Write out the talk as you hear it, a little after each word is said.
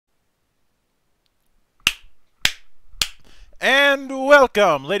And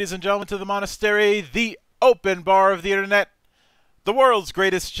welcome, ladies and gentlemen, to the monastery, the open bar of the internet, the world's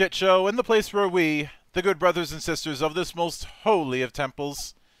greatest shit show, and the place where we, the good brothers and sisters of this most holy of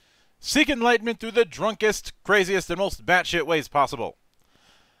temples, seek enlightenment through the drunkest, craziest, and most batshit ways possible.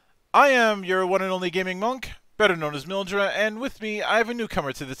 I am your one and only gaming monk, better known as Mildra, and with me I have a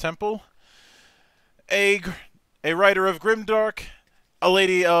newcomer to the temple, a, a writer of Grimdark, a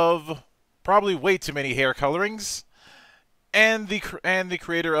lady of probably way too many hair colorings, and the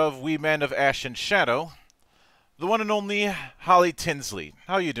creator of We Men of Ash and Shadow, the one and only Holly Tinsley.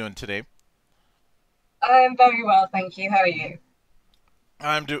 How are you doing today? I'm very well, thank you. How are you?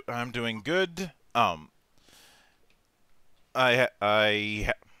 I'm doing good.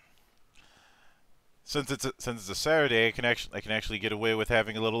 Since it's a Saturday, I can actually get away with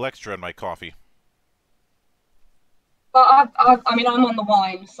having a little extra in my coffee. But I mean, I'm on the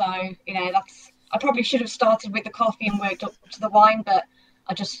wine, so that's. I probably should have started with the coffee and worked up to the wine, but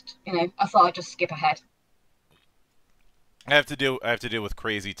I thought I'd just skip ahead. I have to deal with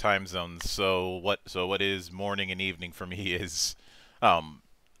crazy time zones. So what is morning and evening for me is um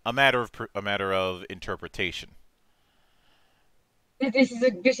a matter of interpretation. This is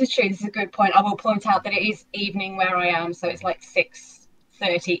true. This is a good point. I will point out that it is evening where I am, so it's like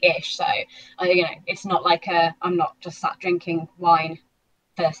 6:30 ish. So it's not like I'm not just sat drinking wine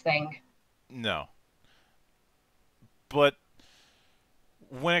first thing. No, but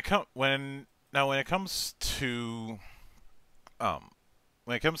um when it comes to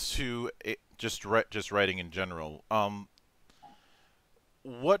just writing in general,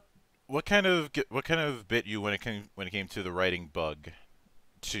 what what kind of bit you when it came to the writing bug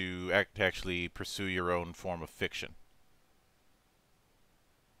to actually pursue your own form of fiction?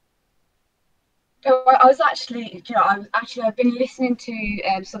 So I was actually, I've been listening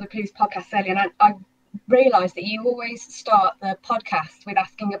to some of Pooh's podcasts earlier, and I realised that you always start the podcast with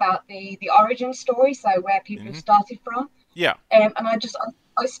asking about the origin story, so where people have Hmm. started from. Yeah. And I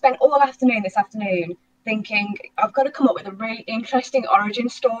spent all afternoon this afternoon thinking I've got to come up with a really interesting origin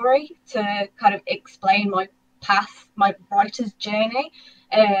story to kind of explain my path, my writer's journey.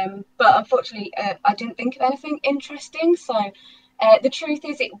 But unfortunately, I didn't think of anything interesting. So the truth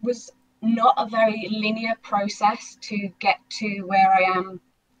is, it was not a very linear process to get to where I am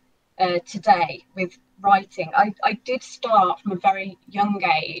today with writing. I did start from a very young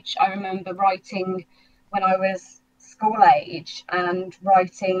age. I remember writing when I was school age and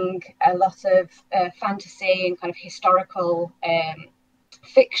writing a lot of fantasy and kind of historical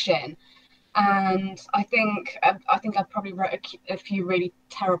fiction. And I think I probably wrote a few really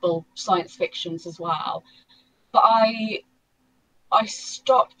terrible science fictions as well. But I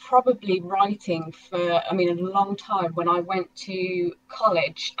stopped probably writing for, I mean, a long time when I went to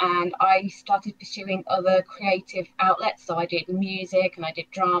college and I started pursuing other creative outlets. So I did music and I did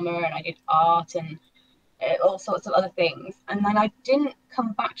drama and I did art and all sorts of other things. And then I didn't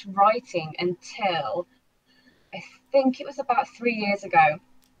come back to writing until I think it was about 3 years ago.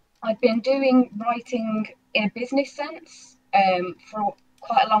 I'd been doing writing in a business sense for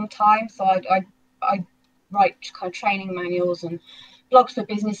quite a long time. So I write kind of training manuals and blogs for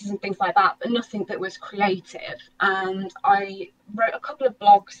businesses and things like that, but nothing that was creative. And I wrote a couple of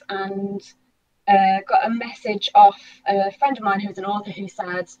blogs and got a message off a friend of mine who's an author who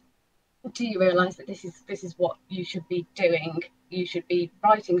said, "Do you realise that this is what you should be doing? You should be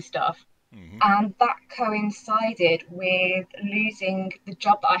writing stuff." Hmm. And that coincided with losing the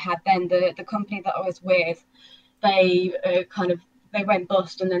job that I had then. The company that I was with, they they went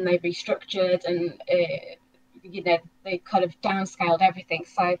bust and then they restructured and they kind of downscaled everything.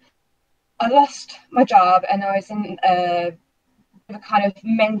 So I lost my job and I was in a kind of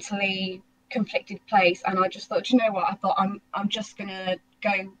mentally conflicted place. And I just thought, you know what? I thought I'm just gonna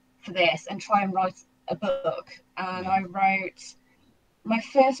go for this and try and write a book. And Hmm. I wrote my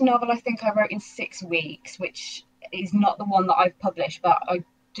first novel. I think I wrote in 6 weeks, which is not the one that I've published, but I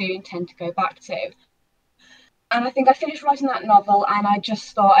do intend to go back to. And I think I finished writing that novel, and I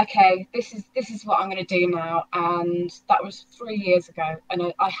just thought, okay, this is what I'm going to do now. And that was 3 years ago,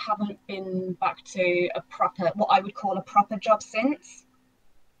 and I haven't been back to a proper, what I would call a proper job since.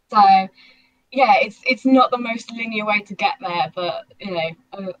 So yeah, it's not the most linear way to get there, but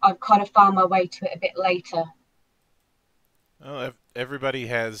I've kind of found my way to it a bit later. Well, everybody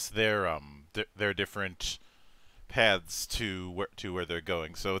has their different paths to where they're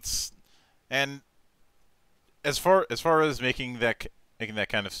going. So it's and as far as making that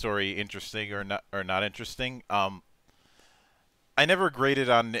kind of story interesting or not interesting, I never graded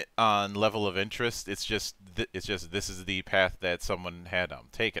on level of interest. It's just this is the path that someone had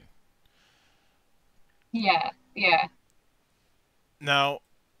taken. Yeah, yeah. Now,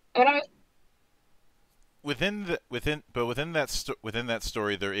 And I within that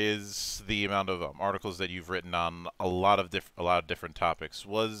story, there is the amount of articles that you've written on a lot of different topics.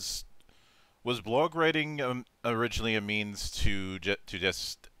 Was blog writing originally a means to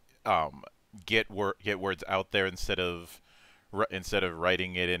just um, get words out there instead of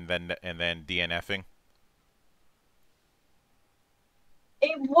writing it and then DNFing?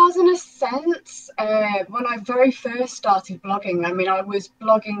 It was in a sense when I very first started blogging. I mean, I was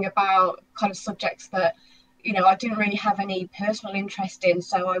blogging about kind of subjects that, I didn't really have any personal interest in.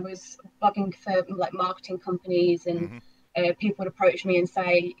 So I was blogging for like marketing companies, and Mm-hmm. people would approach me and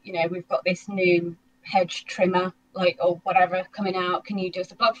say, we've got this new hedge trimmer, like, or whatever, coming out. Can you do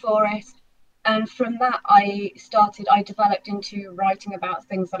us a blog for it? And from that, I developed into writing about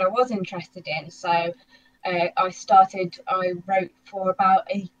things that I was interested in. So I wrote for about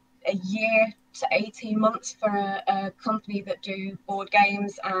a year to 18 months for a company that do board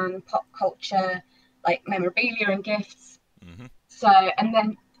games and pop culture, like memorabilia and gifts. Mm-hmm. So, and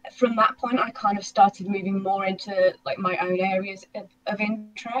then from that point, I kind of started moving more into like my own areas of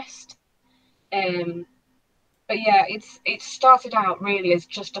interest. Um, but yeah, it started out really as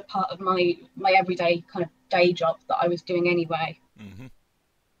just a part of my everyday kind of day job that I was doing anyway. Mm-hmm.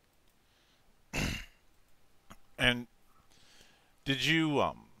 And did you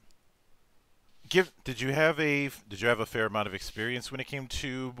did you have a fair amount of experience when it came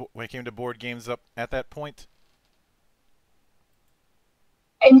to board games up at that point?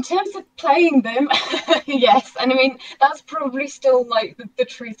 In terms of playing them, yes. And I mean, that's probably still like the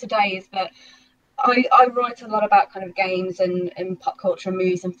truth today is that I write a lot about kind of games and pop culture and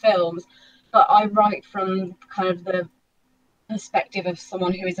movies and films, but I write from kind of the perspective of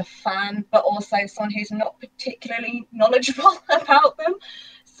someone who is a fan, but also someone who's not particularly knowledgeable about them.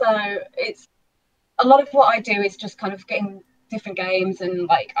 So it's a lot of what I do is just kind of getting different games, and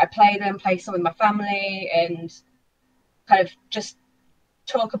like I play them, play some with my family, and kind of just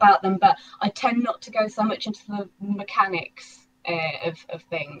talk about them, but I tend not to go so much into the mechanics of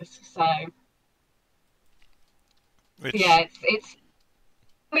things. So yeah, Which it's.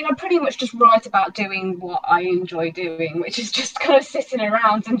 I mean, I pretty much just write about doing what I enjoy doing, which is just kind of sitting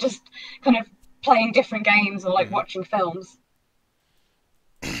around and just kind of playing different games or like mhm. watching films.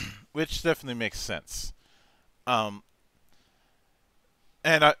 Which definitely makes sense. Um,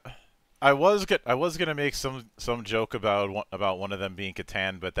 and I was gonna make some joke about one of them being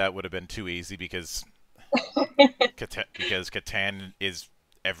Catan, but that would have been too easy because Catan is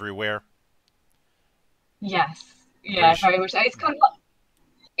everywhere. Yes, I'm pretty yeah, sure. very much.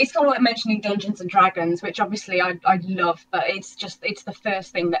 It's kind of like mentioning Dungeons and Dragons, which obviously I love, but it's the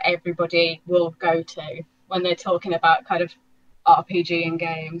first thing that everybody will go to when they're talking about kind of RPG and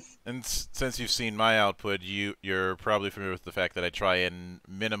games. And since you've seen my output, you're probably familiar with the fact that I try and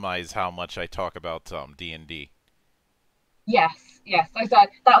minimize how much I talk about D&D. Yes, yes,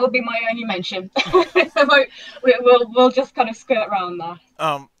 that would be my only mention. We'll just kind of skirt around that.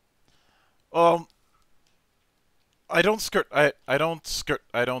 Um, well, I don't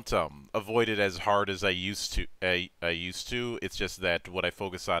avoid it as hard as I used to. It's just that what I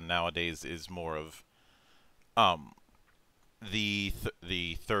focus on nowadays is more of um the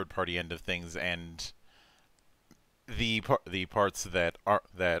third party end of things and the parts that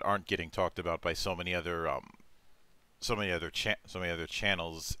aren't getting talked about by so many other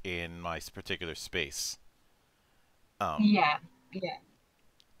channels in my particular space. Um, Yeah, yeah,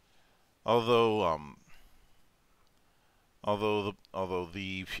 although although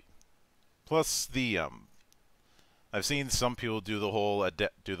the plus the I've seen some people do the whole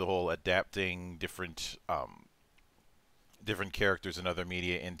adapting different characters and other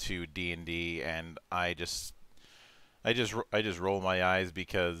media into D&D, and I just roll my eyes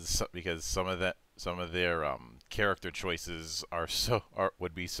because some of their character choices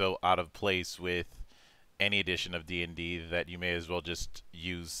would be so out of place with any edition of D&D that you may as well just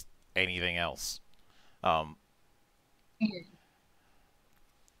use anything else. Um, yeah.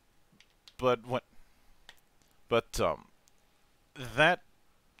 but when but that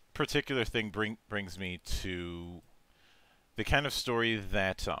particular thing brings me to the kind of story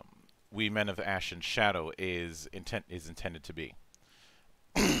that We Men of Ash and Shadow is intended to be.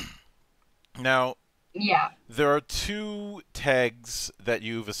 Now, Yeah. there are two tags that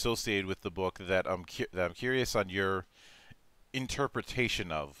you've associated with the book that I'm curious on your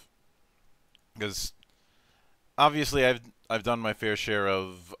interpretation of, because obviously I've done my fair share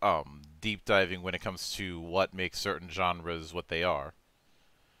of deep diving when it comes to what makes certain genres what they are.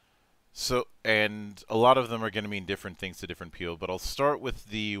 So, and a lot of them are going to mean different things to different people, but I'll start with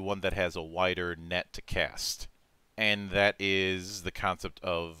the one that has a wider net to cast. and that is the concept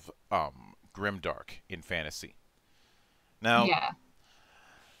of grimdark in fantasy. Now, Yeah.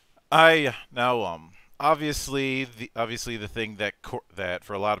 I now obviously the thing that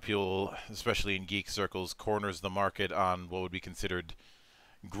for a lot of people, especially in geek circles, corners the market on what would be considered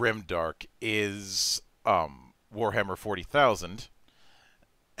grimdark is Warhammer 40,000.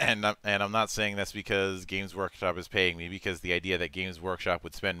 And I'm not saying that's because Games Workshop is paying me, because the idea that Games Workshop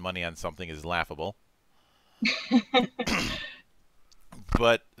would spend money on something is laughable.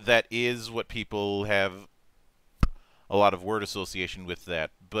 But that is what people have a lot of word association with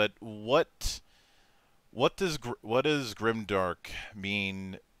that. But what does grimdark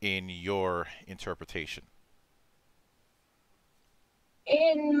mean in your interpretation?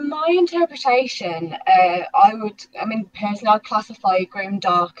 In my interpretation, I mean, personally, I'd classify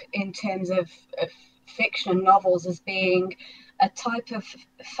grimdark in terms of fiction and novels as being a type of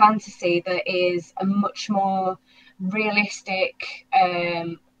fantasy that is a much more realistic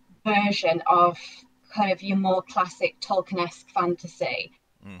version of kind of your more classic Tolkien-esque fantasy.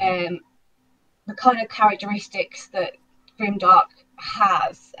 Mm-hmm. Um, the kind of characteristics that grimdark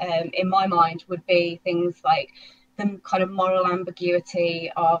has, in my mind, would be things like the kind of moral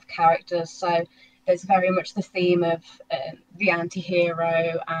ambiguity of characters. So there's very much the theme of the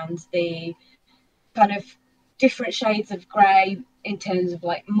anti-hero and the kind of different shades of grey in terms of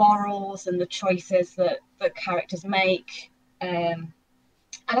like morals and the choices that characters make.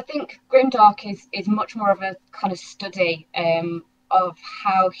 And I think grimdark is much more of a kind of study of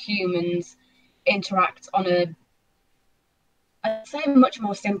how humans interact on a, I'd say, much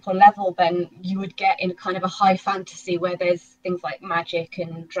more simple level than you would get in kind of a high fantasy where there's things like magic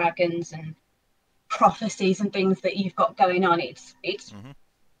and dragons and prophecies and things that you've got going on. It's Mm-hmm.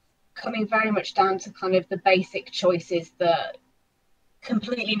 coming very much down to kind of the basic choices that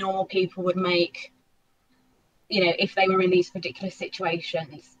completely normal people would make, if they were in these particular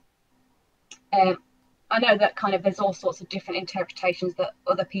situations. Um, I know that kind of there's all sorts of different interpretations that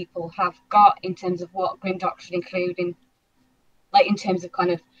other people have got in terms of what grimdark should include in terms of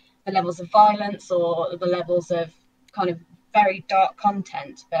kind of the levels of violence or the levels of kind of very dark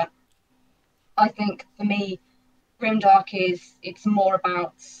content. But I think for me, grimdark it's more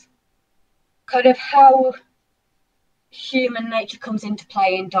about kind of how human nature comes into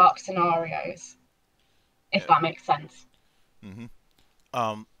play in dark scenarios, if Yeah. that makes sense. Mm-hmm.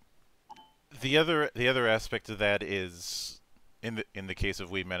 Um, the other aspect of that is in the case of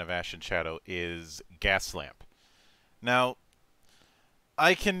We Men of Ash and Shadow is Gaslamp. Now,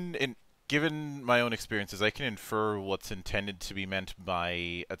 given my own experiences, I can infer what's intended to be meant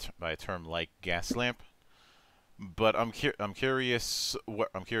by by a term like Gaslamp. But I'm curious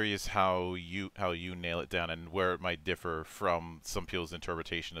how you nail it down and where it might differ from some people's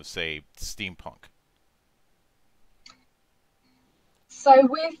interpretation of, say, steampunk. So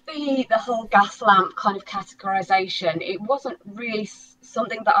with the whole gas lamp kind of categorization, it wasn't really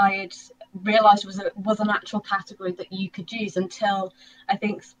something that I had realized was an actual category that you could use until I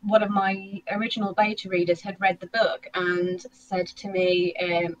think one of my original beta readers had read the book and said to me,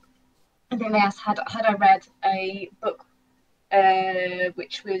 I think they asked had I read a book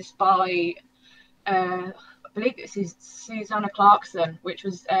which was by I believe it was Susanna Clarkson, which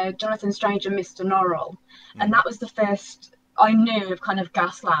was Jonathan Strange and Mr. Norrell, and Mm-hmm. that was the first I knew of kind of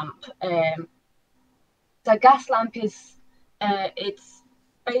gas lamp. So gas lamp is it's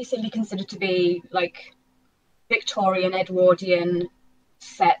basically considered to be like Victorian Edwardian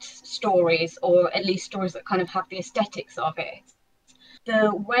set stories, or at least stories that kind of have the aesthetics of it.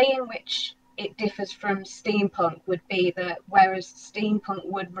 The way in which it differs from steampunk would be that whereas steampunk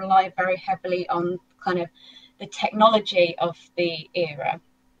would rely very heavily on kind of the technology of the era,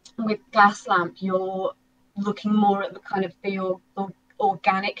 with Gaslamp you're looking more at the kind of the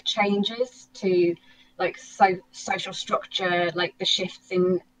organic changes to like social structure, like the shifts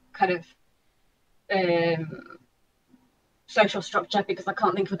in kind of um, social structure, because I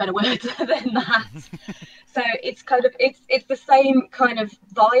can't think of a better word than that. So it's kind of it's the same kind of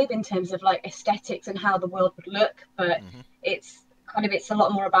vibe in terms of like aesthetics and how the world would look, but Mm-hmm. it's a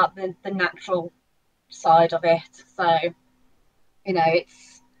lot more about the natural side of it. So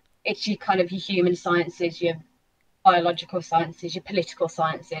it's your kind of your human sciences, your biological sciences, your political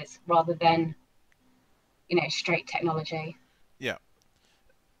sciences, rather than straight technology. Yeah,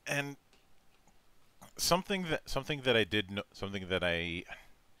 and something that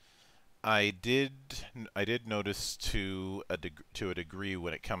I did notice to a degree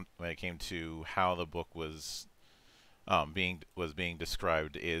when it came to how the book was being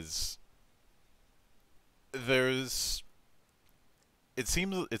described is there's it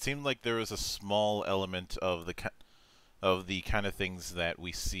seemed like there was a small element of of the kind of things that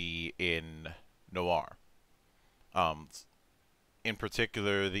we see in noir. Um, in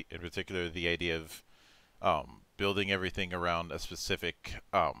particular, the idea of building everything around a specific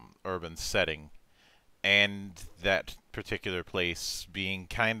urban setting, and that particular place being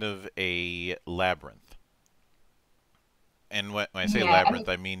kind of a labyrinth. And when I say Yeah, I mean, labyrinth,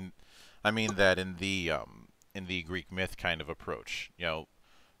 I mean that in the Greek myth kind of approach.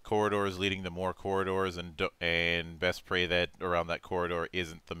 Corridors leading to more corridors, and best pray that around that corridor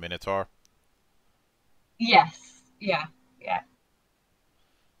isn't the Minotaur. yes, yeah, yeah.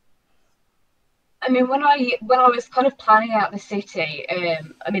 I mean, when I was kind of planning out the city,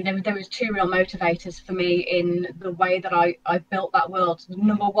 I mean, there was two real motivators for me in the way that I built that world.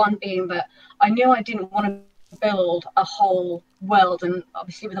 Number one being that I knew I didn't want to build a whole world, and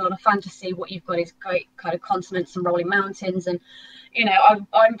obviously with a lot of fantasy, what you've got is great kind of continents and rolling mountains, and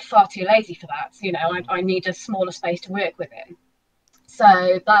I'm far too lazy for that. Mm-hmm. I need a smaller space to work within.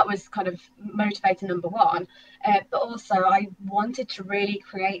 So that was kind of motivator number one. But also, I wanted to really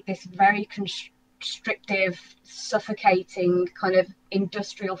create this very constrictive, suffocating kind of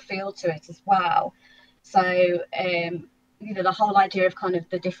industrial feel to it as well. So, the whole idea of kind of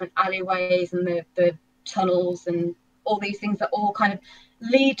the different alleyways and the tunnels and all these things that all kind of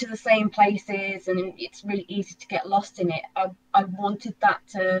lead to the same places, and it's really easy to get lost in it. I wanted that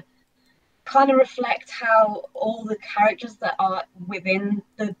to kind of reflect how all the characters that are within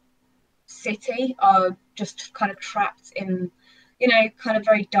the city are just kind of trapped in, kind of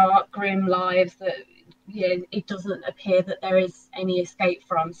very dark, grim lives that, it doesn't appear that there is any escape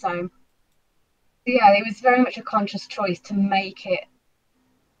from. So, yeah, it was very much a conscious choice to make it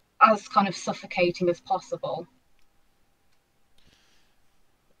as kind of suffocating as possible.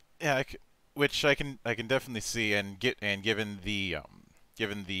 Yeah, which I can definitely see, and given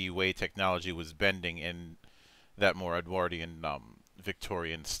the way technology was bending in that more Edwardian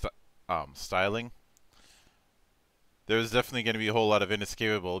Victorian styling, there's definitely going to be a whole lot of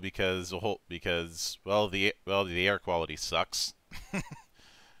inescapable because the air quality sucks.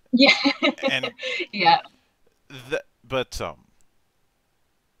 Yeah, And yeah. but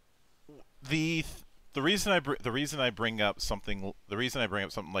the the reason I bring up something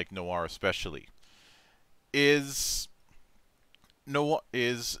like noir especially is no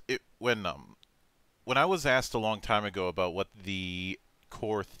is it when I was asked a long time ago about what the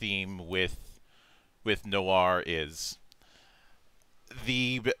core theme with noir is,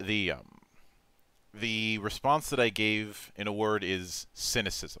 the response that I gave in a word is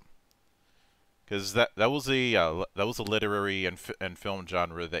cynicism, because that was a literary and film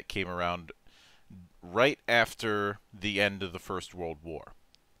genre that came around right after the end of the First World War,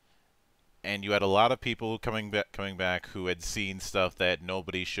 and you had a lot of people coming back who had seen stuff that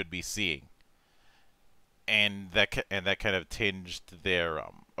nobody should be seeing, and that kind of tinged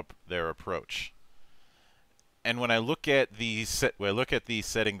their approach. And when I look at the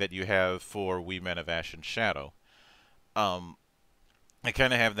setting that you have for We Men of Ash and Shadow, um, I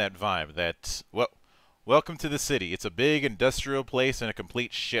kind of have that vibe that, welcome to the city. It's a big industrial place and a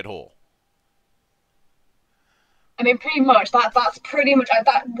complete shithole. I mean, pretty much that's pretty much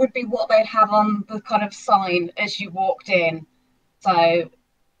that would be what they'd have on the kind of sign as you walked in.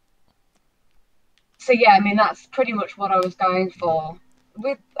 So yeah, I mean that's pretty much what I was going for.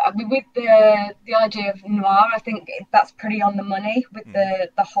 With the idea of noir, I think that's pretty on the money with Mm-hmm.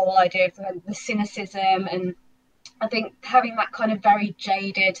 the whole idea of the cynicism, and I think having that kind of very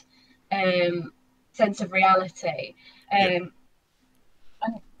jaded um, sense of reality. Yep. Um,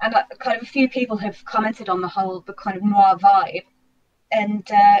 and kind of a few people have commented on the kind of noir vibe, and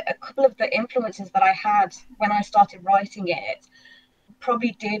a couple of the influences that I had when I started writing it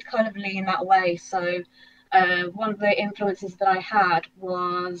probably did kind of lean that way. So one of the influences that I had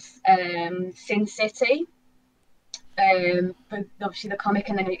was Sin City, obviously the comic,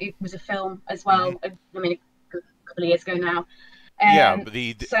 and then it was a film as Mm-hmm. well. I mean, a couple of years ago now. Yeah, Um, but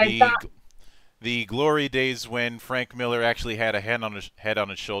so that, the glory days when Frank Miller actually had a head on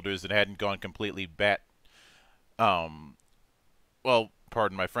his shoulders and hadn't gone completely um,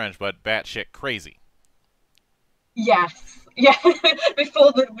 pardon my French, but batshit crazy. yes, yeah,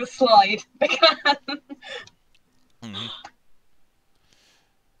 before the slide began. Mm-hmm.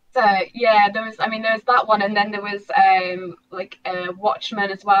 So yeah, there was that one, and then there was like Watchmen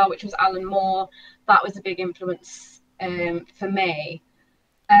as well, which was Alan Moore. That was a big influence for me,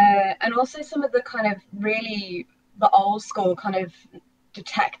 and also some of the kind of really the old school kind of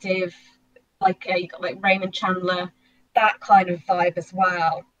detective, like you got like Raymond Chandler, that kind of vibe as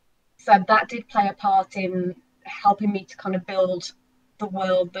well. So that did play a part in helping me to kind of build the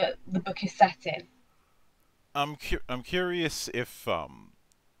world that the book is set in. I'm curious if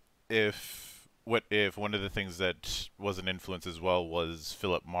one of the things that was an influence as well was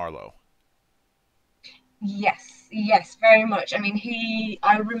Philip Marlowe. Yes, yes, very much. I mean,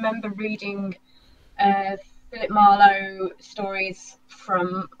 I remember reading uh, Philip Marlowe stories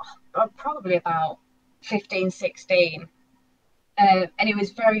from probably about 15, 16. And it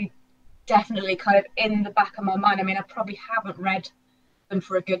was very definitely kind of in the back of my mind. I mean, I probably haven't read them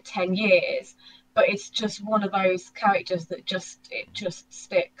for a good 10 years, but it's just one of those characters that just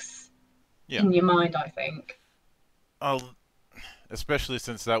sticks Yeah. in your mind, I think. I'll, Especially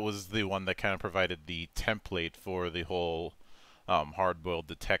since that was the one that kind of provided the template for the whole hard-boiled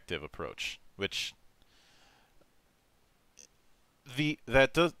detective approach, which the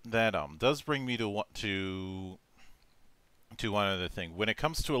that does bring me to one other thing. When it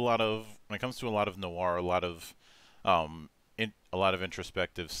comes to a lot of noir, a lot of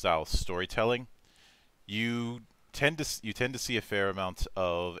introspective style storytelling, you tend to see a fair amount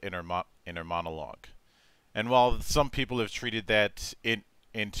of inner monologue. And while some people have treated that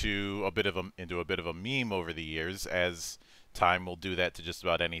into a bit of a meme over the years, as time will do that to just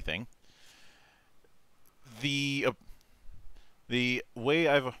about anything, the uh, the way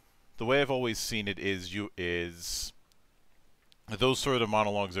I've always seen it is those sort of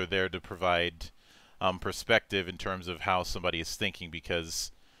monologues are there to provide perspective in terms of how somebody is thinking,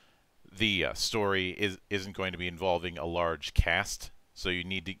 because the story isn't going to be involving a large cast, so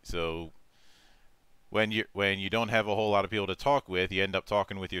when you don't have a whole lot of people to talk with, you end up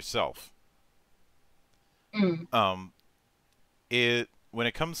talking with yourself. Mm. Um, it when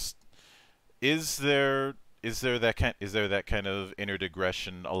it comes is there that kind of inner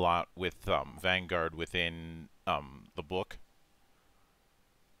digression a lot with Vanguard within the book?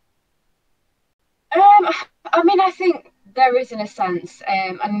 Um, I mean, I think there is in a sense,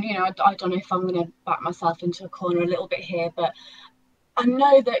 and I don't know if I'm going to back myself into a corner a little bit here, but I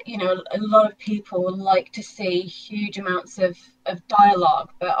know that a lot of people like to see huge amounts of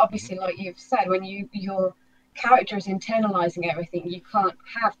dialogue, but Mm-hmm. obviously, like you've said, when your character is internalizing everything, you can't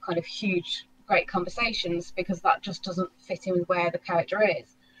have kind of huge, great conversations because that just doesn't fit in with where the character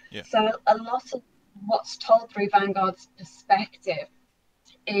is. Yeah. So a lot of what's told through Vanguard's perspective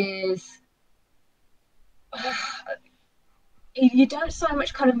is you don't so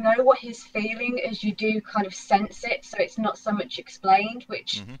much kind of know what he's feeling as you do kind of sense it. So it's not so much explained,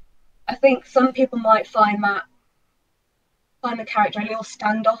 which Mm-hmm. I think some people might find the character a little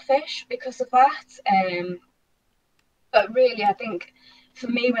standoffish because of that. But really, I think for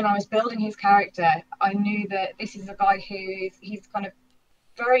me, when I was building his character, I knew that this is a guy he's kind of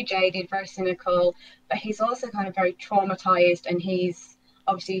very jaded, very cynical, but he's also kind of very traumatized, and he's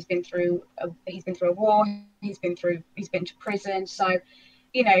been through a war, he's been to prison, so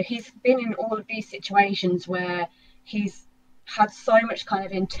he's been in all of these situations where he's had so much kind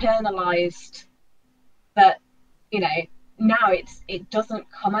of internalized that you know now it doesn't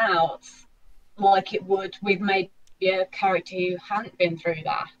come out like it would with maybe a character who hadn't been through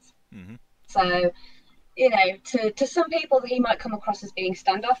that. Mm-hmm. So to some people he might come across as being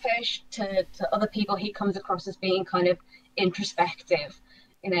standoffish. To other people he comes across as being kind of introspective.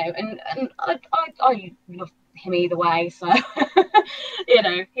 And I love him either way. So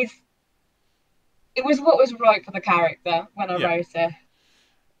he's it was what was right for the character when I Yeah. wrote it.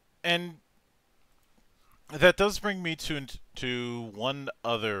 And that does bring me to one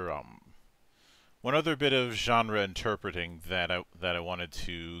other bit of genre interpreting that I wanted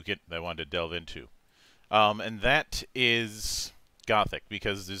to delve into. And that is Gothic,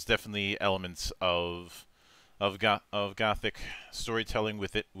 because there's definitely elements of Gothic storytelling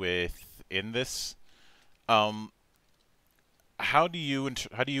within this. Um, how do you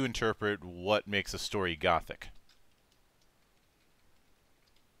interpret what makes a story Gothic?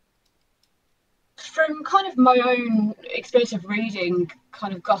 From kind of my own experience of reading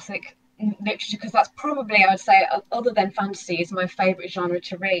kind of Gothic literature, because that's probably, I would say, other than fantasy, is my favourite genre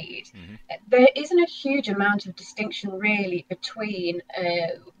to read. Mm-hmm. There isn't a huge amount of distinction really between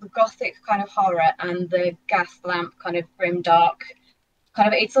the Gothic kind of horror and the gas lamp kind of grim dark kind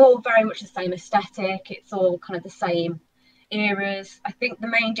of. It's all very much the same aesthetic. It's all kind of the same eras. I think the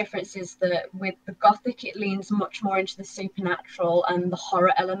main difference is that with the Gothic, it leans much more into the supernatural and the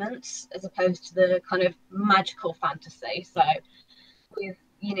horror elements as opposed to the kind of magical fantasy. So with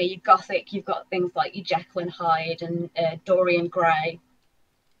your Gothic, you've got things like your Jekyll and Hyde and Dorian Gray.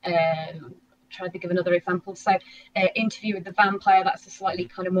 Trying to think of another example. So Interview with the Vampire, that's a slightly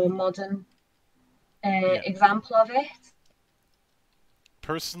Mm-hmm. kind of more modern Yeah. example of it.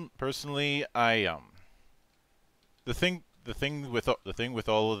 Personally, I the thing with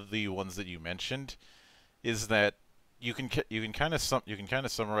all of the ones that you mentioned is that you can kind of you can kind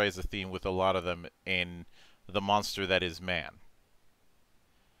of summarize the theme with a lot of them in the monster that is man.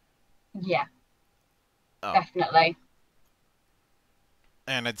 Yeah, Um, definitely.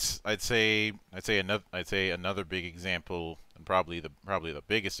 and I'd say another big example, and probably the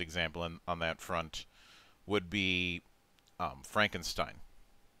biggest example on that front would be Frankenstein.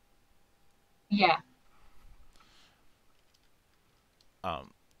 Yeah.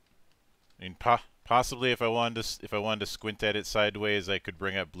 Um, I mean, possibly if I wanted to squint at it sideways, I could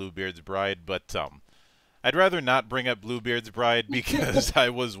bring up Bluebeard's Bride, but I'd rather not bring up Bluebeard's Bride because I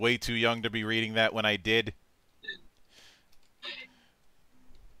was way too young to be reading that when I did.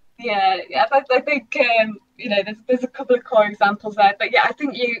 Yeah, yeah, I think there's a couple of core examples there, but yeah, I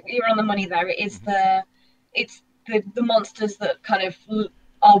think you're on the money there. Hmm. It's the monsters that kind of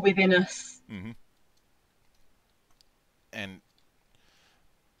are within us. Hmm. And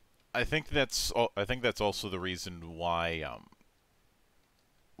I think that's also the reason why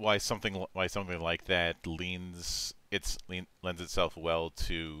something like that lends itself well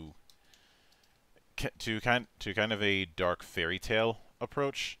to kind of a dark fairy tale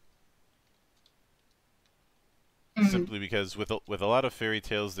approach. Mm. Simply because with a lot of fairy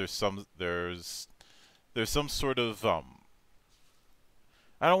tales, there's some sort of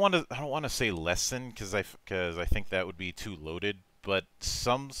I don't want to say lesson because I think that would be too loaded, but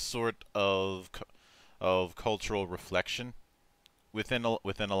some sort of cultural reflection within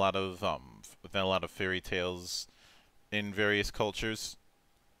a lot of fairy tales in various cultures,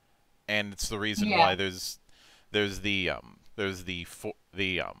 and it's the reason Yeah. why there's the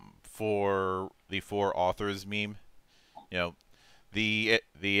four authors meme. You know, the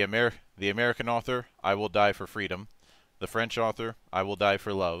American author, I will die for freedom. The French author, I will die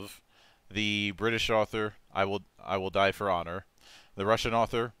for love. The British author, I will die for honor. The Russian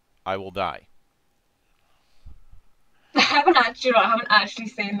author, I will die. I haven't actually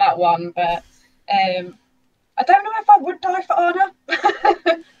seen that one, but I don't know if I would die for honor.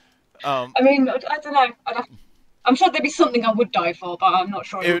 Um, I mean, I don't know. I'm sure there'd be something I would die for, but I'm not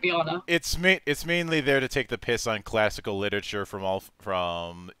sure it would it be honor. it's mainly there to take the piss on classical literature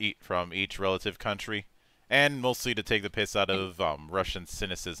from each relative country, and mostly to take the piss out of Russian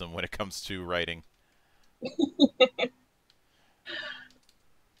cynicism when it comes to writing.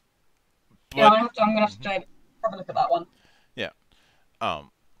 Yeah, But I'm gonna have mhm, to have a look at that one. yeah,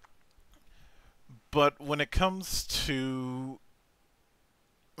 um, but when it comes to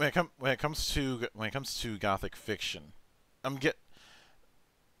when it comes to gothic fiction, I'm get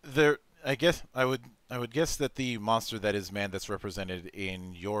there. I would guess that the monster that is man that's represented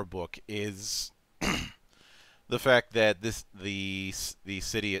in your book is the fact that the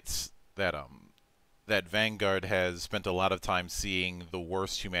city it's that Vanguard has spent a lot of time seeing the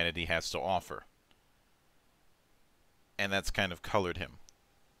worst humanity has to offer, and that's kind of colored him.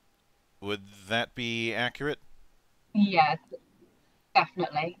 Would that be accurate? Yeah,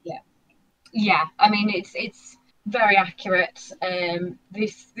 definitely. Yeah. Yeah, I mean it's very accurate.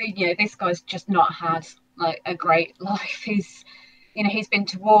 This guy's just not had like a great life. He's been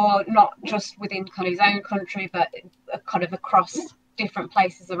to war not just within kind of his own country, but kind of across different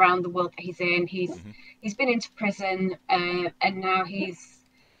places around the world that he's in. Mm-hmm. He's been into prison, and now he's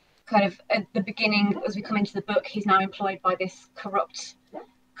kind of at the beginning as we come into the book. He's now employed by this corrupt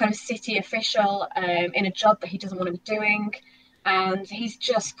kind of city official in a job that he doesn't want to be doing, and he's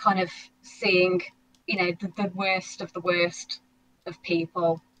just kind of seeing, the worst of the worst of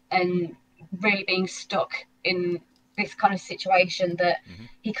people, and really being stuck in this kind of situation that Mm-hmm.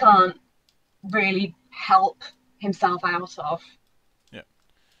 he can't really help himself out of. Yeah.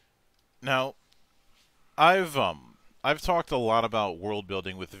 Now, I've talked a lot about world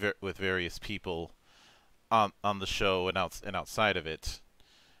building with various people on the show and outside of it.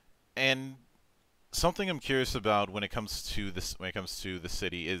 And something I'm curious about when it comes to the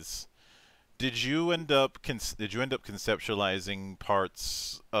city is did you end up conceptualizing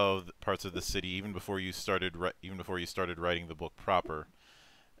parts of the city even before you started writing the book proper?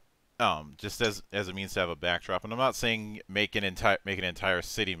 Just as a means to have a backdrop. And I'm not saying make an entire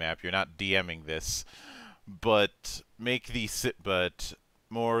city map. You're not DMing this, but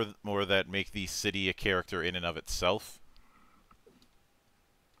more that make the city a character in and of itself.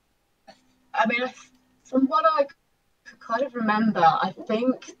 I mean, from what I kind of remember, I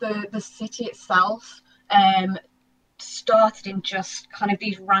think the city itself started in just kind of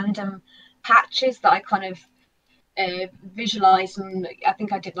these random patches that I kind of visualized, and I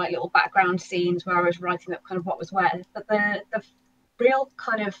think I did like little background scenes where I was writing up kind of what was where. But the real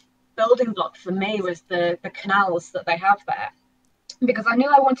kind of building block for me was the canals that they have there, because I knew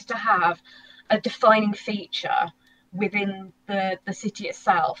I wanted to have a defining feature within the city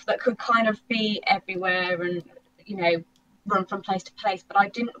itself that could kind of be everywhere and, you know, run from place to place. But I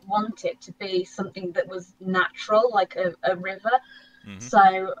didn't want it to be something that was natural, like a river. Mm-hmm.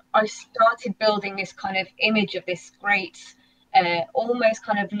 So I started building this kind of image of this great, almost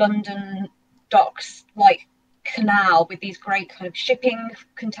kind of London docks like canal with these great kind of shipping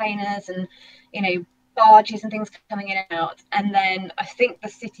containers and, you know, barges and things coming in and out. And then I think the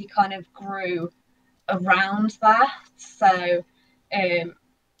city kind of grew around that. So,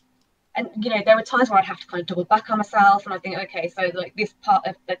 and you know, there were times where I'd have to kind of double back on myself, and I think, okay, so like this part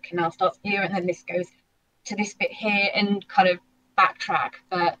of the canal starts here, and then this goes to this bit here, and kind of backtrack.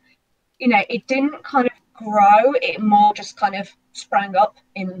 But you know, it didn't kind of grow; it more just kind of sprang up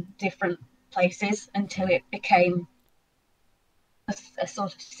in different places until Mm-hmm. it became a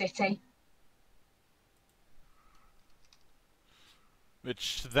sort of city.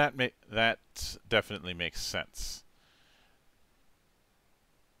 Which that definitely makes sense.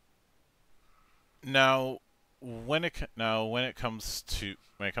 Now, when it comes to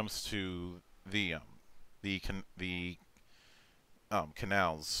the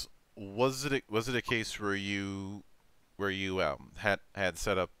canals, was it a case where you had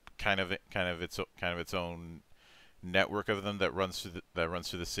set up kind of its own network of them that runs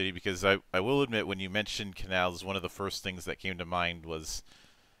through the city? Because I will admit, when you mentioned canals, one of the first things that came to mind was,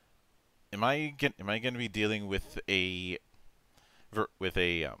 am I going to be dealing with a with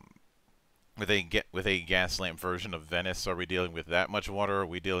a with a gas lamp version of Venice? Are we dealing with that much water, or are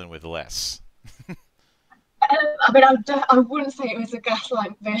we dealing with less? I mean, I wouldn't say it was a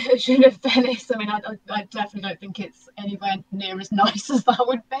gaslight version of Venice. I mean, I definitely don't think it's anywhere near as nice as that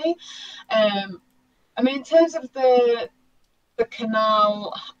would be. Um, I mean, in terms of the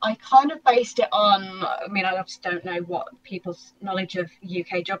canal, I kind of based it on. I mean, I obviously don't know what people's knowledge of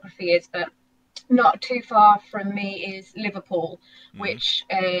UK geography is, but not too far from me is Liverpool, Mm-hmm. which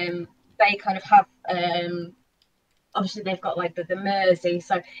they kind of have. Obviously, they've got like the Mersey,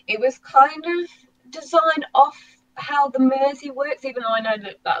 so it was kind of designed off how the Mersey works, even though I know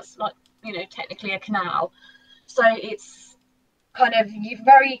that that's not, you know, technically a canal. So it's kind of you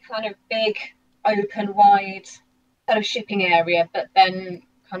very kind of big, open, wide kind of shipping area, but then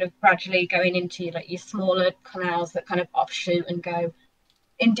kind of gradually going into like your smaller canals that kind of offshoot and go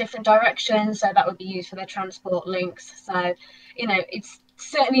in different directions. So that would be used for their transport links. So, you know, it's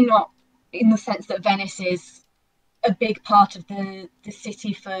certainly not in the sense that Venice is a big part of the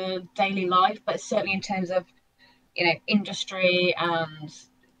city for daily life, but certainly in terms of, you know, industry and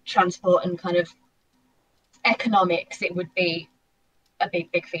transport and kind of economics, it would be a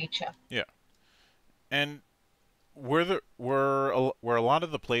big feature. Yeah. And were a lot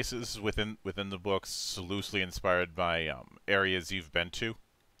of the places within the books loosely inspired by areas you've been to?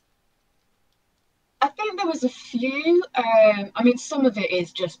 I think there was a few. I mean, some of it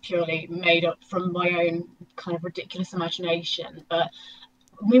is just purely made up from my own kind of ridiculous imagination. But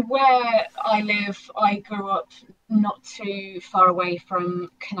I mean, where I live, I grew up not too far away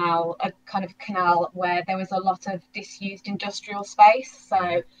from canal, a kind of canal where there was a lot of disused industrial space.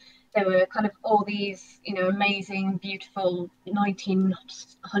 Mm-hmm. So there were kind of all these, you know, amazing, beautiful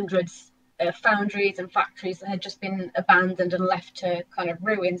 1900s foundries and factories that had just been abandoned and left to kind of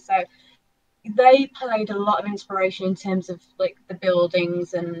ruin. So they played a lot of inspiration in terms of like the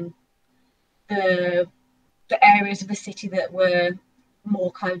buildings and the the areas of the city that were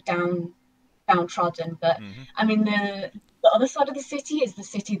more kind of downtrodden. But Mm-hmm. I mean, the other side of the city is the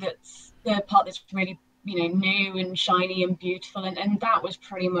city that's the part that's really, you know, new and shiny and beautiful, and that was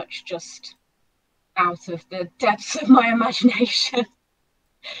pretty much just out of the depths of my imagination.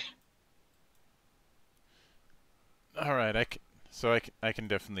 All right, I can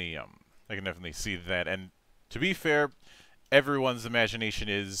definitely see that. And to be fair, everyone's imagination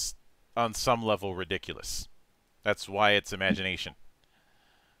is on some level ridiculous. That's why it's imagination.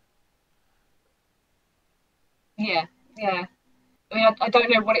 Yeah, yeah. I mean, I don't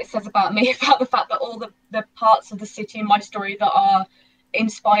know what it says about me about the fact that all the parts of the city in my story that are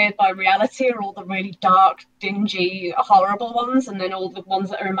inspired by reality are all the really dark, dingy, horrible ones, and then all the ones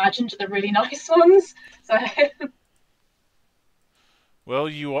that are imagined are the really nice ones. So Well,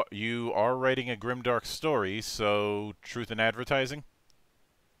 you are writing a grimdark story, so truth in advertising.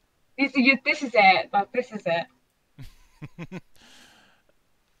 this is it. Like, this is it.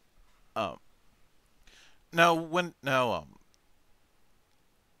 um, now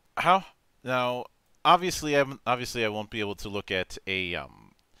how now obviously I won't be able to look at a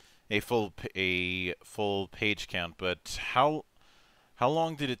full page count, but how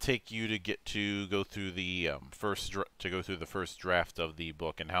long did it take you to get to go through the first draft of the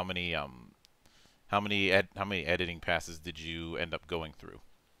book, and how many how many editing passes did you end up going through,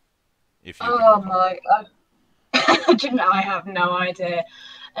 if you can Oh recall? my, I have no idea.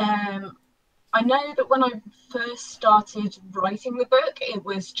 Um, I know that when I first started writing the book, it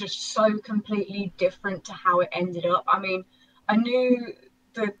was just so completely different to how it ended up. I mean, I knew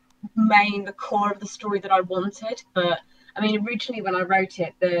the the core of the story that I wanted, but I mean, originally when I wrote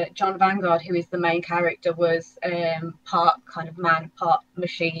it, the John Vanguard, who is the main character, was part kind of man, part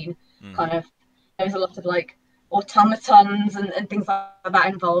machine. Mm-hmm. Kind of, there was a lot of like automatons and things like that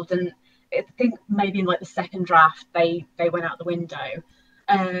involved, and I think maybe in like the second draft they went out the window.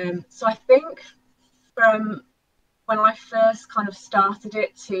 So I think from when I first kind of started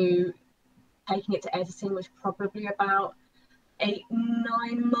it to taking it to editing was probably about 8,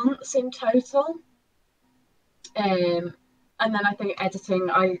 9 months in total. And then I think editing,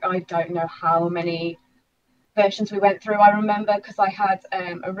 I don't know how many versions we went through. I remember because I had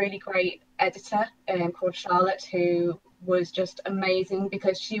a really great editor called Charlotte who was just amazing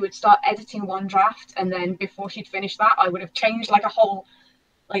because she would start editing one draft and then before she'd finished that I would have changed like a whole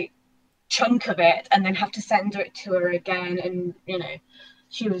like chunk of it and then have to send it to her again. And,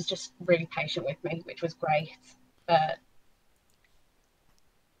 she was just really patient with me, which was great. But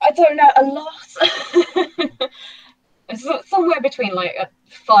I don't know, a lot. It's somewhere between like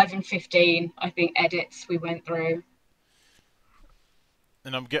 5 and 15, I think, edits we went through.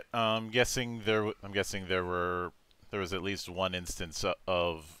 And I'm guessing there was at least one instance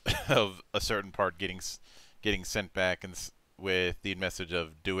of of a certain part getting sent back with the message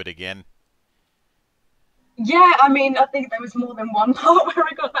of "do it again." Yeah, I mean, I think there was more than one part where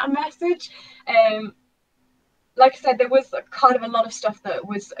I got that message. Um, like I said, there was kind of a lot of stuff that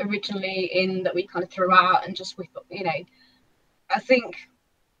was originally in that we kind of threw out and just we thought, I think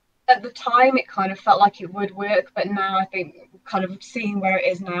at the time it kind of felt like it would work, but now I think kind of seeing where it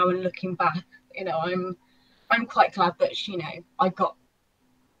is now and looking back, I'm quite glad that I got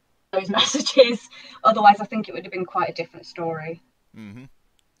those messages. Otherwise, I think it would have been quite a different story. Mm-hmm.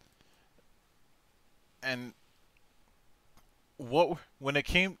 And what when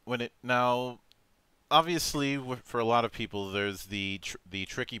it now obviously for a lot of people there's the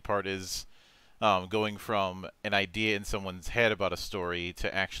tricky part is going from an idea in someone's head about a story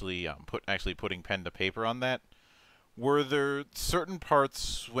to actually putting pen to paper on that. Were there certain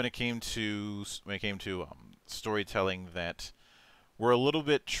parts when it came to storytelling that were a little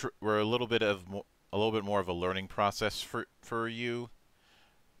bit a little bit more of a learning process for you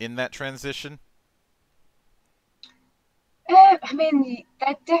in that transition? I mean,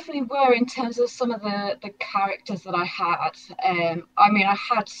 there definitely were in terms of some of the characters that I had. I mean, I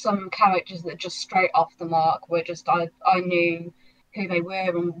had some characters that just straight off the mark were just I knew who they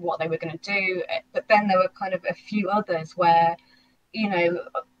were and what they were going to do. But then there were kind of a few others where you know,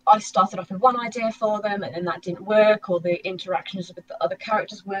 I started off with one idea for them and then that didn't work, or the interactions with the other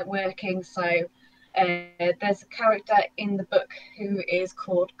characters weren't working. So there's a character in the book who is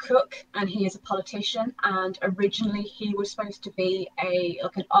called Cook, and he is a politician. And originally, he was supposed to be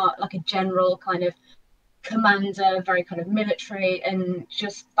like a general kind of commander, very kind of military, and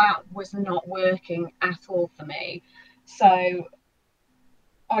just that was not working at all for me. So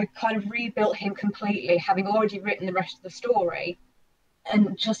I kind of rebuilt him completely, having already written the rest of the story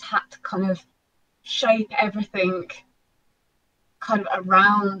and just had to kind of shape everything kind of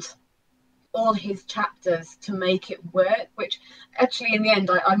around all his chapters to make it work, which actually in the end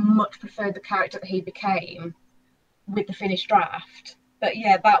I much preferred the character that he became with the finished draft. But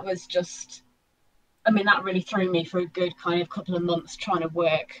yeah, that was just, I mean, that really threw me for a good kind of couple of months trying to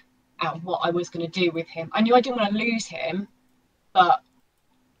work out what I was going to do with him. I knew I didn't want to lose him, but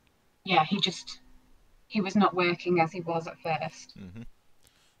yeah, he was not working as he was at first. Mm-hmm.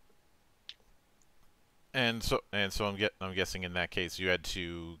 And so I'm guessing in that case you had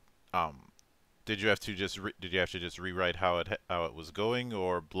to did you have to just rewrite how it was going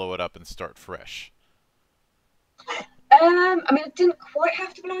or blow it up and start fresh? I mean, I didn't quite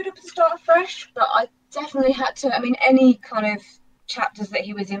have to blow it up and start fresh, but I definitely had to. I mean, any kind of chapters that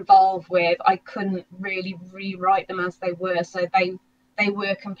he was involved with, I couldn't really rewrite them as they were, so they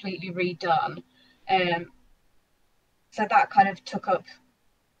were completely redone. Um, so that kind of took up,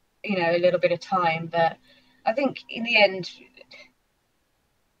 a little bit of time, but I think in the end,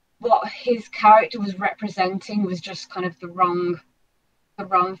 what his character was representing was just kind of the wrong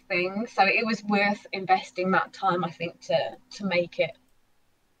thing. So it was worth investing that time, I think, to make it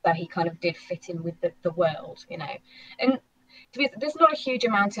that he kind of did fit in with the world. And there's not a huge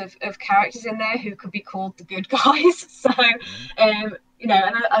amount of characters in there who could be called the good guys. So, Hmm. you know,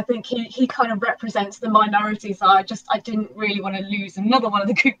 and I think he kind of represents the minority. So I didn't really want to lose another one of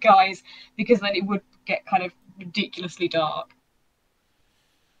the good guys because then it would get kind of ridiculously dark.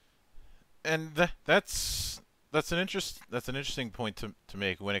 And that's an interesting point to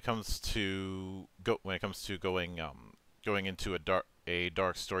make when it comes to going into a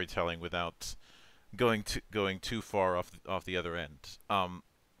dark storytelling without going too far off the other end.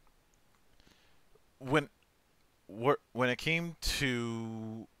 When when it came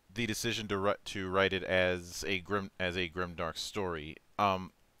to the decision to write it as a grim dark story,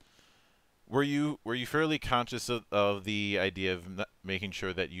 were you fairly conscious of the idea of making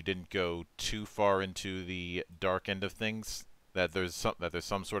sure that you didn't go too far into the dark end of things? That there's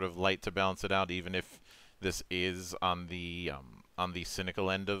some sort of light to balance it out, even if this is on the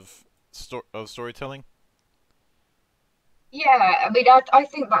cynical end of storytelling. Yeah, I mean, I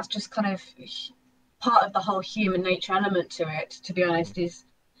think that's just kind of part of the whole human nature element to it. To be Mm. honest, is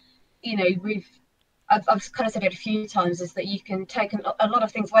you know I've kind of said it a few times is that you can take a lot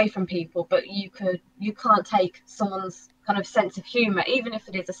of things away from people, but you can't take someone's kind of sense of humor, even if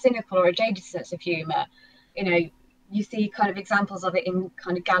it is a cynical or a jaded sense of humor. You know, you see kind of examples of it in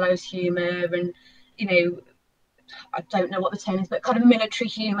kind of gallows humor and you know I don't know what the term is, but kind of military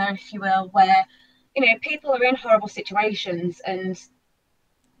humor, if you will, where people are in horrible situations and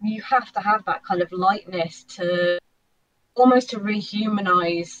you have to have that kind of lightness to almost to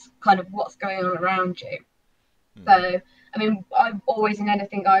rehumanize kind of what's going on around you. Mm. So, I mean, I've always in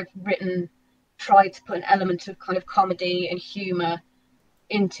anything I've written tried to put an element of kind of comedy and humor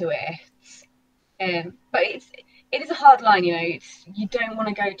into it. But it is a hard line, you know. You don't want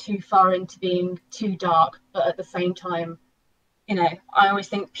to go too far into being too dark, but at the same time, I always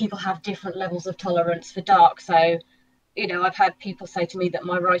think people have different levels of tolerance for dark. So, I've had people say to me that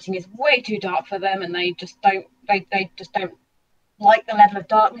my writing is way too dark for them, and they just don't like the level of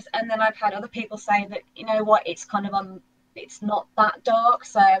darkness. And then I've had other people say that what, it's kind of it's not that dark.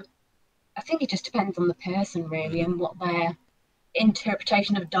 So I think it just depends on the person really Hmm. and what their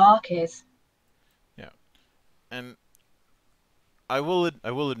interpretation of dark is. Yeah, and I will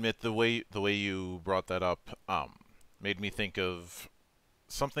admit the way you brought that up made me think of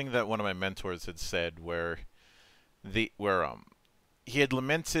something that one of my mentors had said, where he had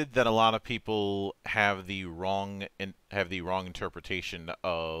lamented that a lot of people have the wrong interpretation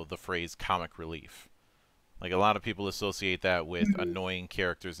of the phrase comic relief. Like a lot of people associate that with Mhm. annoying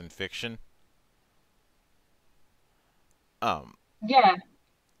characters in fiction. Um, Yeah,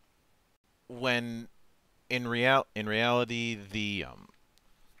 when in reality the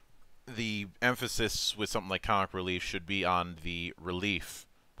emphasis with something like comic relief should be on the relief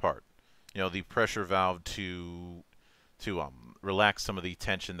part. You know, the pressure valve to relax some of the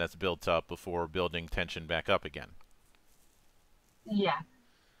tension that's built up before building tension back up again. yeah,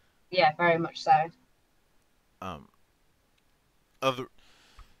 yeah, very much so. Um, other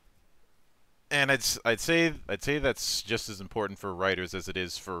and I'd say that's just as important for writers as it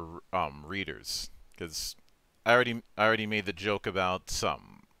is for readers, because I already made the joke about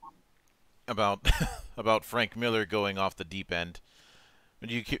about Frank Miller going off the deep end. When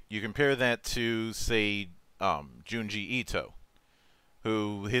you compare that to say Junji Ito,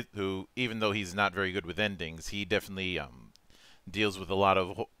 who even though he's not very good with endings, he definitely deals with a lot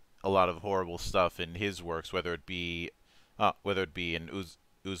of horrible stuff in his works, whether it be in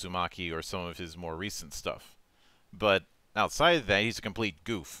Uzumaki or some of his more recent stuff. But outside of that, he's a complete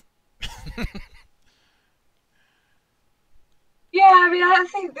goof. Yeah, I mean, I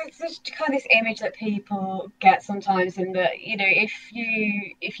think there's just kind of this image that people get sometimes, in that if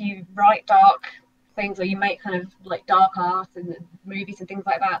you write dark things or you make kind of like dark art and movies and things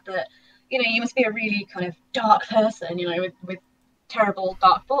like that, that you must be a really kind of dark person, with terrible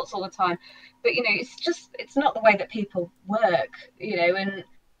dark thoughts all the time. But it's not the way that people work, and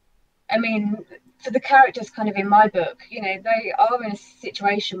I mean, for the characters kind of in my book, they are in a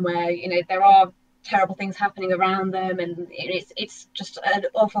situation where, there are terrible things happening around them and it's just an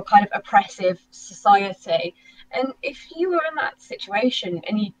awful kind of oppressive society. And if you were in that situation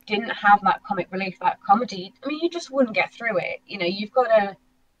and you didn't have that comic relief, that comedy, I mean, you just wouldn't get through it. You've got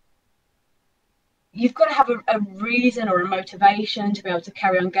to have a reason or a motivation to be able to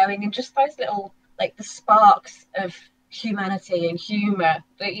carry on going, and just those little, like, the sparks of humanity and humor,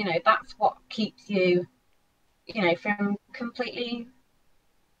 that that's what keeps you from completely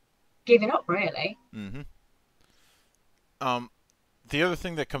giving up, really. Mm-hmm. Um, the other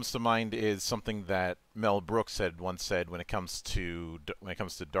thing that comes to mind is something that Mel Brooks had once said when it comes to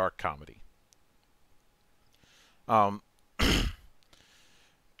dark comedy. Um,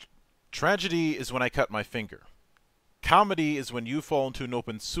 Tragedy is when I cut my finger. Comedy is when you fall into an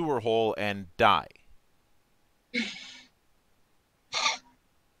open sewer hole and die.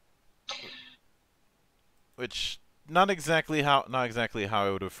 Which not exactly how I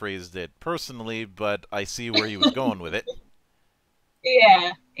would have phrased it personally, but I see where he was going with it.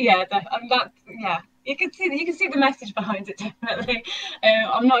 Yeah, yeah, yeah. You can see the message behind it definitely.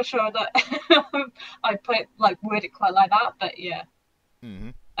 I'm not sure that I put like word it quite like that, but yeah,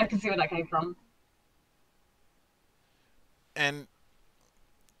 Hmm. I can see where that came from. And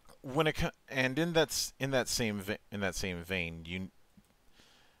when it and in that same vein,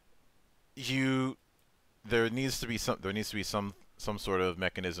 you there needs to be some sort of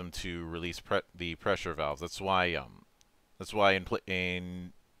mechanism to release the pressure valves. That's why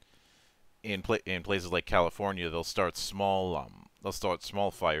in places like California they'll start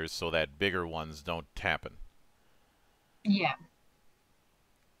small fires so that bigger ones don't happen. Yeah,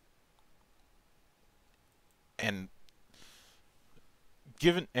 And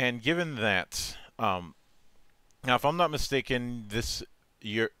given that, now if I'm not mistaken, this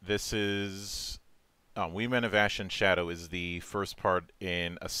is We Men of Ash and Shadow is the first part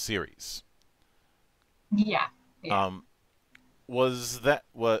in a series. yeah, yeah. Um, was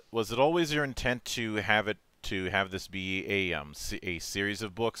it always your intent to have this be a series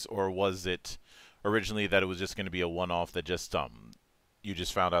of books, or was it originally that it was just going to be a one-off that just you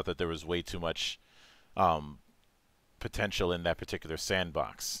just found out that there was way too much um potential in that particular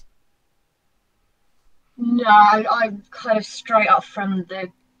sandbox? No, I kind of straight up from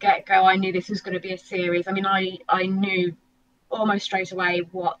the get-go, I knew this was going to be a series. I mean, I knew almost straight away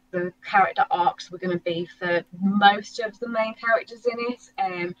what the character arcs were going to be for most of the main characters in it,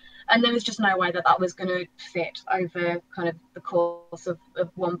 and there was just no way that that was going to fit over kind of the course of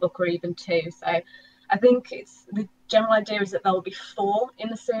one book or even two. So I think it's the general idea is that there will be four in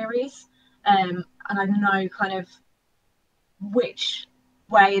the series, and I know kind of which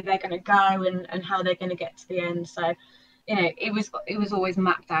way they're going to go and how they're going to get to the end. So it was always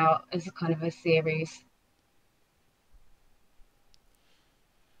mapped out as a kind of a series.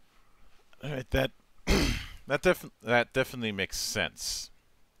 All right, that definitely makes sense.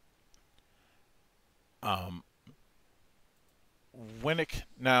 Um, when it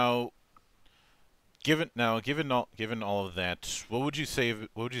now given all of that, what would you say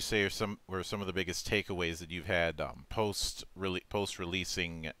were some of the biggest takeaways that you've had post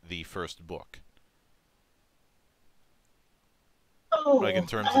releasing the first book, like in Oh,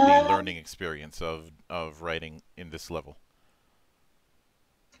 terms of the learning experience of writing in this level?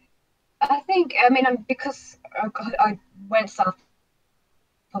 I think, I mean, because I went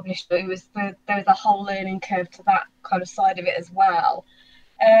self-published, but there was a whole learning curve to that kind of side of it as well.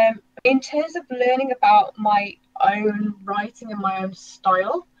 In terms of learning about my own writing and my own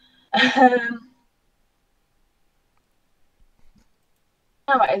style, um,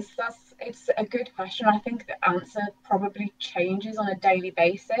 no, it's a good question. I think the answer probably changes on a daily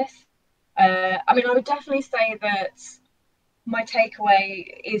basis. I mean, I would definitely say that my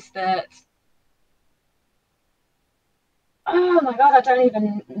takeaway is that, oh my God, I don't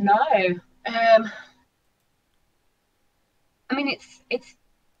even know. I mean, it's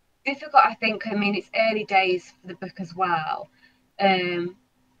difficult. I think. I mean, it's early days for the book as well. Um,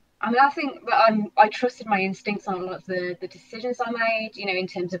 I mean, I think that I trusted my instincts on a lot of the decisions I made. In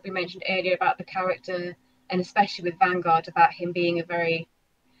terms of we mentioned earlier about the character, and especially with Vanguard about him being a very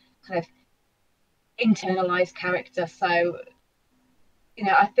kind of internalized character. So,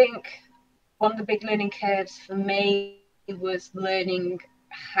 I think one of the big learning curves for me was learning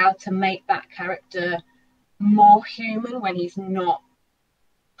how to make that character more human when he's not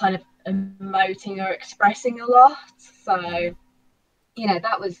kind of emoting or expressing a lot. Hmm. So,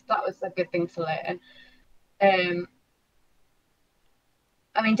 that was a good thing to learn. Um,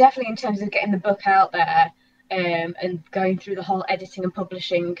 I mean, definitely in terms of getting the book out there, and going through the whole editing and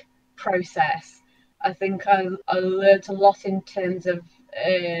publishing process, I think I learned a lot in terms of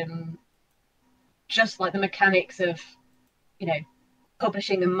just like the mechanics of, you know,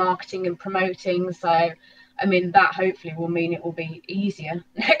 publishing and marketing and promoting. So, I mean, that hopefully will mean it will be easier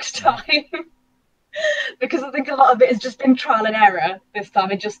next Hmm. time. Because I think a lot of it has just been trial and error this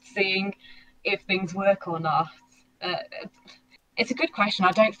time and just seeing if things work or not. Uh, it's a good question.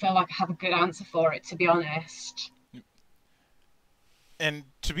 I don't feel like I have a good answer for it, to be honest. And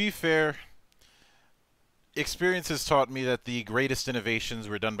to be fair, experience has taught me that the greatest innovations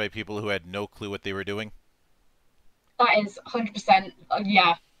were done by people who had no clue what they were doing. That is 100%.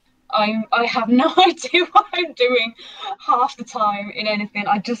 Yeah, I have no idea what I'm doing half the time in anything.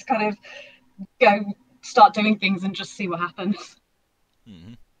 I just kind of go start doing things and just see what happens.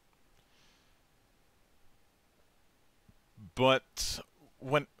 Hmm. But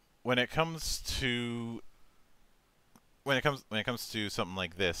when when it comes to when it comes to something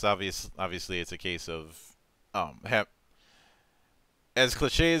like this, obviously it's a case of have as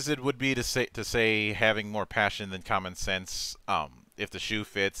cliche as it would be to say having more passion than common sense. If the shoe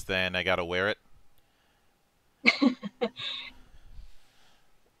fits, then I gotta wear it.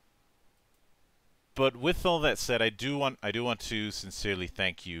 But with all that said, I do want to sincerely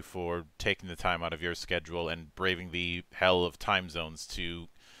thank you for taking the time out of your schedule and braving the hell of time zones to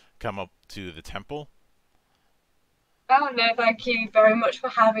come up to the temple. Oh no, thank you very much for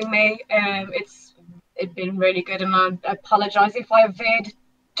having me. It's been really good, and I apologise if I veered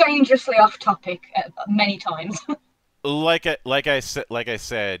dangerously off topic many times. Like I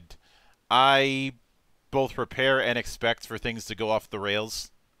said, I both prepare and expect for things to go off the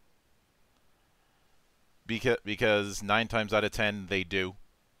rails because 9 times out of 10 they do.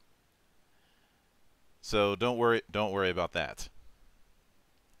 So don't worry about that.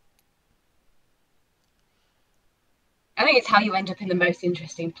 I think it's how you end up in the most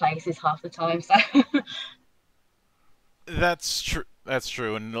interesting places half the time. So That's true. That's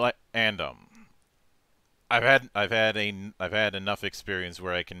true. And I've had enough experience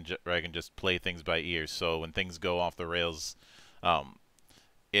where where I can just play things by ear. So when things go off the rails, um,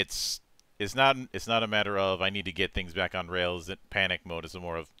 it's it's not a matter of I need to get things back on rails. Panic mode is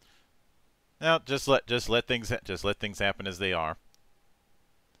more of no, just let things happen as they are.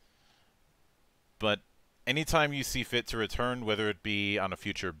 But anytime you see fit to return, whether it be on a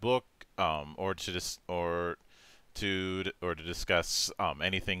future book, or to or to discuss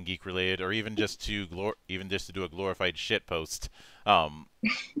anything geek related, or even just to even just to do a glorified shit post, um,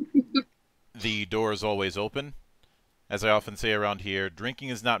 the door is always open. As I often say around here, drinking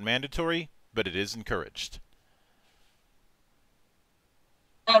is not mandatory, but it is encouraged.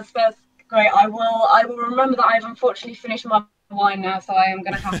 that's great. I will remember that I've unfortunately finished my wine now, so I am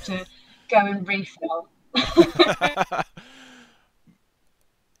going to have to go and refill.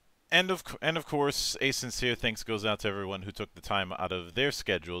 And of course, a sincere thanks goes out to everyone who took the time out of their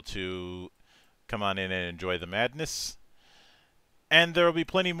schedule to come on in and enjoy the madness. And there will be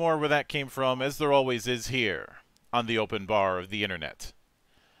plenty more where that came from, as there always is here on the open bar of the internet.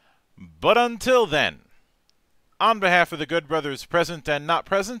 But until then, on behalf of the good brothers present and not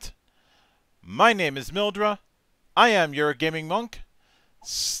present, my name is Mildra. I am your gaming monk.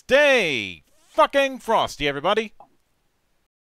 Stay fucking frosty, everybody.